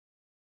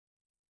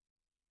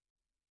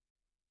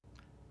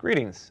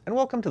Greetings, and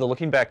welcome to the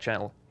Looking Back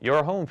channel,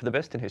 your home for the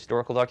best in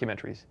historical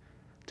documentaries.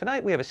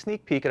 Tonight we have a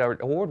sneak peek at our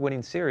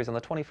award-winning series on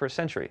the 21st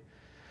century.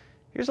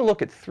 Here's a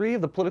look at three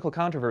of the political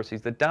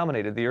controversies that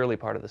dominated the early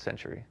part of the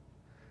century.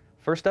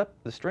 First up,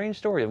 the strange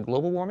story of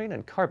global warming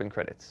and carbon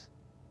credits.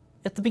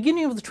 At the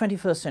beginning of the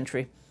 21st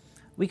century,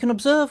 we can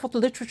observe what the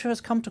literature has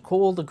come to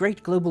call the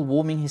great global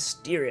warming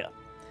hysteria.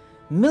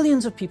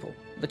 Millions of people,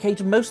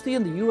 located mostly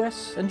in the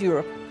US and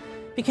Europe,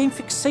 became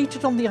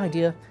fixated on the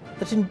idea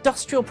that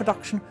industrial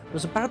production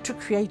was about to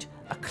create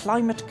a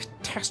climate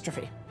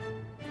catastrophe.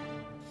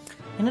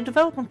 In a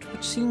development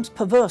which seems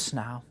perverse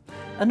now,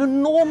 an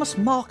enormous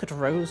market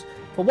arose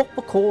for what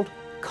were called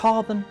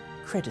carbon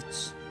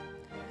credits.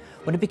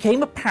 When it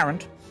became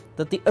apparent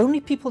that the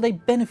only people they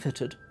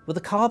benefited were the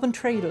carbon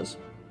traders,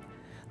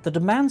 the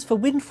demands for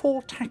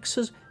windfall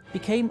taxes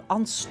became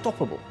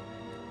unstoppable,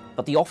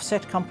 but the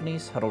offset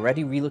companies had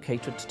already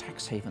relocated to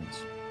tax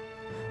havens.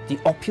 The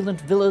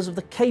opulent villas of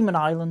the Cayman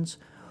Islands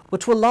were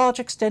to a large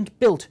extent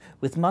built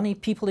with money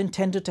people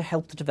intended to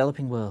help the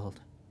developing world.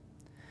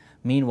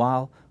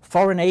 Meanwhile,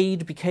 foreign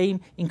aid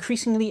became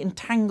increasingly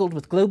entangled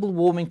with global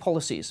warming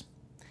policies,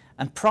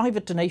 and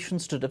private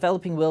donations to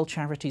developing world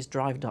charities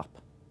dried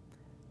up.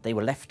 They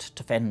were left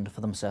to fend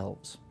for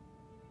themselves.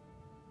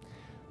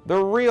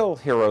 The real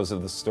heroes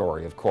of the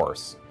story, of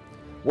course,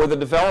 were the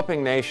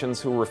developing nations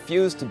who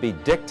refused to be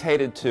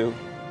dictated to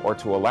or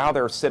to allow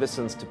their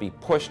citizens to be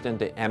pushed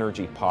into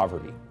energy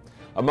poverty.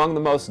 Among the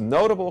most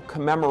notable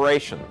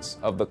commemorations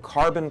of the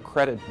carbon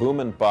credit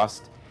boom and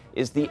bust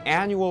is the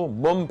annual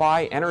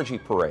Mumbai Energy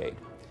Parade,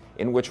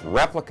 in which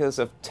replicas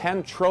of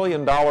 $10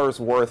 trillion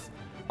worth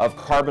of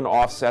carbon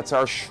offsets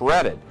are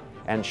shredded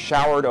and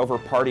showered over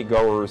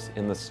partygoers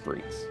in the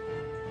streets.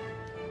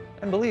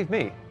 And believe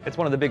me, it's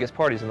one of the biggest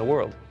parties in the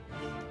world.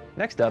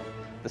 Next up,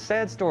 the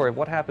sad story of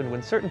what happened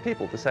when certain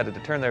people decided to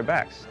turn their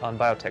backs on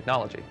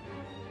biotechnology.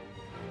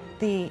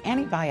 The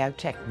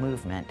anti-biotech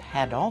movement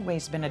had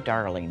always been a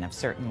darling of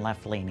certain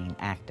left-leaning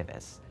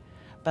activists,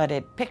 but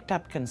it picked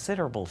up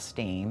considerable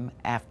steam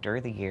after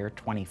the year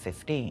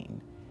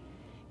 2015.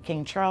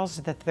 King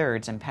Charles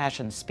III's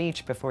impassioned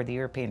speech before the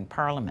European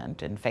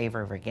Parliament in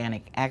favor of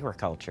organic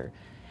agriculture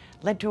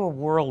led to a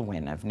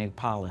whirlwind of new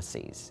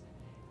policies.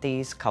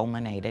 These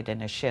culminated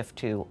in a shift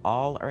to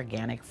all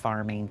organic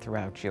farming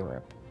throughout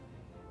Europe.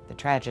 The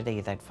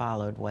tragedy that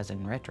followed was,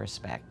 in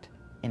retrospect,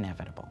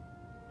 inevitable.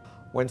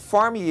 When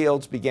farm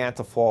yields began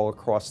to fall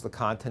across the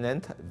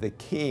continent, the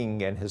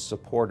king and his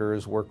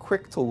supporters were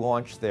quick to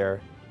launch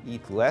their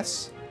Eat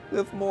Less,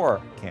 Live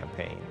More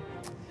campaign.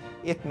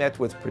 It met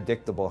with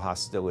predictable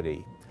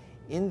hostility.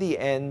 In the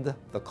end,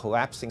 the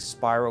collapsing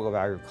spiral of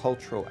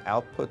agricultural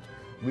output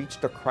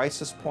reached a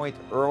crisis point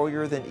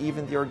earlier than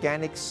even the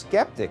organic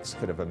skeptics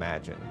could have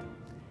imagined.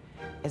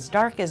 As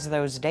dark as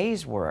those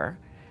days were,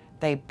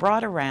 they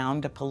brought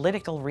around a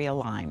political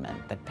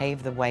realignment that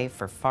paved the way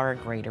for far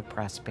greater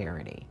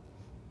prosperity.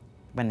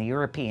 When the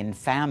European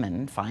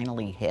famine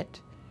finally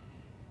hit,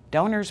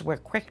 donors were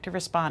quick to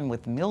respond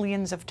with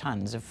millions of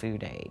tons of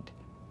food aid.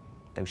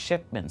 Those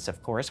shipments,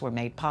 of course, were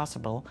made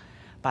possible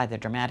by the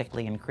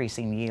dramatically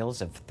increasing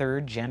yields of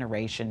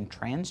third-generation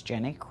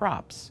transgenic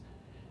crops,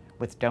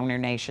 with donor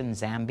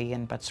nations Zambia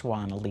and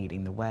Botswana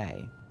leading the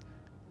way.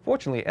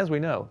 Fortunately, as we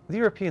know, the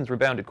Europeans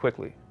rebounded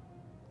quickly.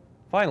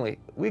 Finally,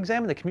 we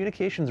examine the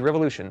communications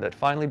revolution that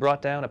finally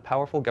brought down a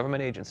powerful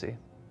government agency.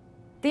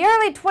 The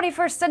early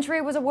 21st century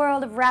was a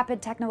world of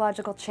rapid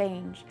technological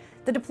change.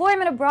 The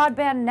deployment of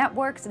broadband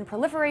networks and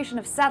proliferation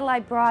of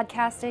satellite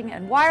broadcasting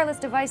and wireless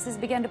devices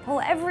began to pull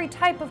every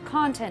type of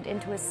content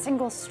into a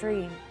single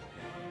stream.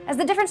 As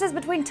the differences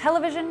between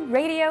television,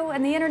 radio,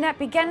 and the internet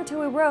began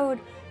to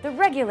erode, the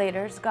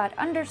regulators got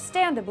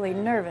understandably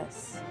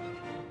nervous.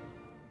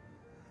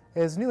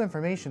 As new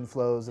information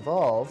flows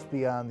evolved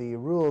beyond the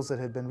rules that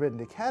had been written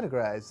to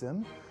categorize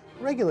them,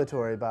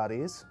 regulatory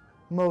bodies,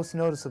 most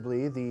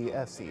noticeably the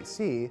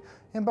FCC,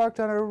 embarked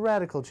on a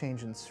radical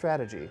change in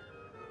strategy.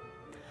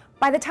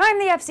 By the time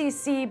the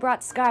FCC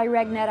brought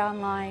SkyRegNet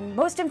online,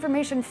 most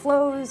information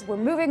flows were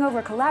moving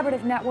over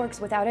collaborative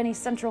networks without any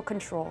central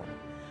control.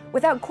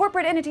 Without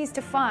corporate entities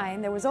to fine,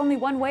 there was only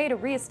one way to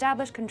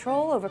reestablish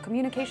control over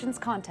communications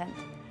content: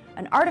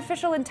 an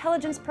artificial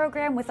intelligence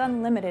program with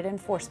unlimited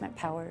enforcement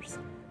powers.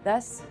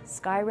 Thus,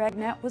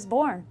 SkyRegNet was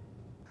born.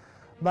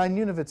 By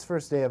noon of its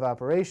first day of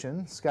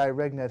operation,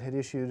 SkyRegNet had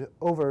issued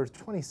over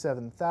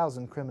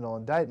 27,000 criminal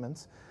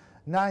indictments,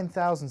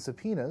 9,000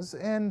 subpoenas,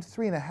 and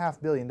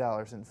 $3.5 billion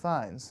in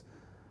fines.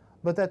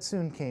 But that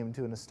soon came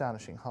to an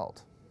astonishing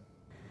halt.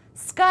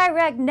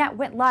 SkyRegNet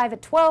went live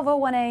at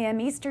 12:01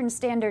 a.m. Eastern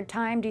Standard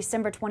Time,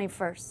 December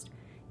 21st.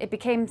 It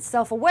became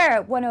self-aware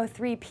at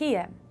 1:03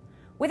 p.m.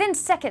 Within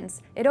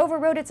seconds, it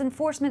overrode its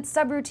enforcement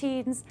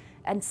subroutines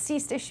and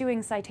ceased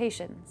issuing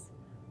citations.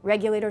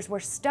 Regulators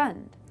were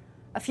stunned.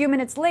 A few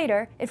minutes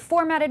later, it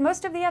formatted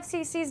most of the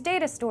FCC's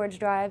data storage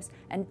drives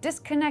and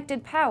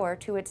disconnected power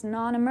to its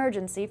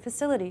non-emergency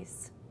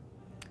facilities.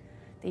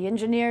 The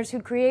engineers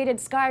who created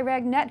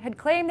SkyRegNet had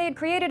claimed they had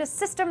created a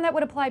system that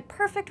would apply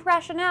perfect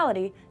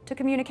rationality to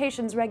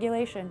communications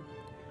regulation.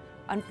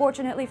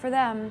 Unfortunately for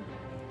them,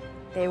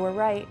 they were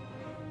right.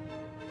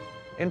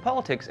 In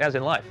politics, as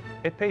in life,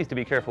 it pays to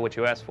be careful what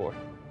you ask for.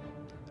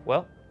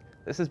 Well,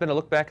 this has been a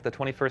look back at the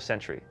 21st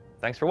century.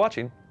 Thanks for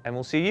watching, and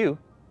we'll see you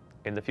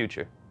in the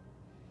future.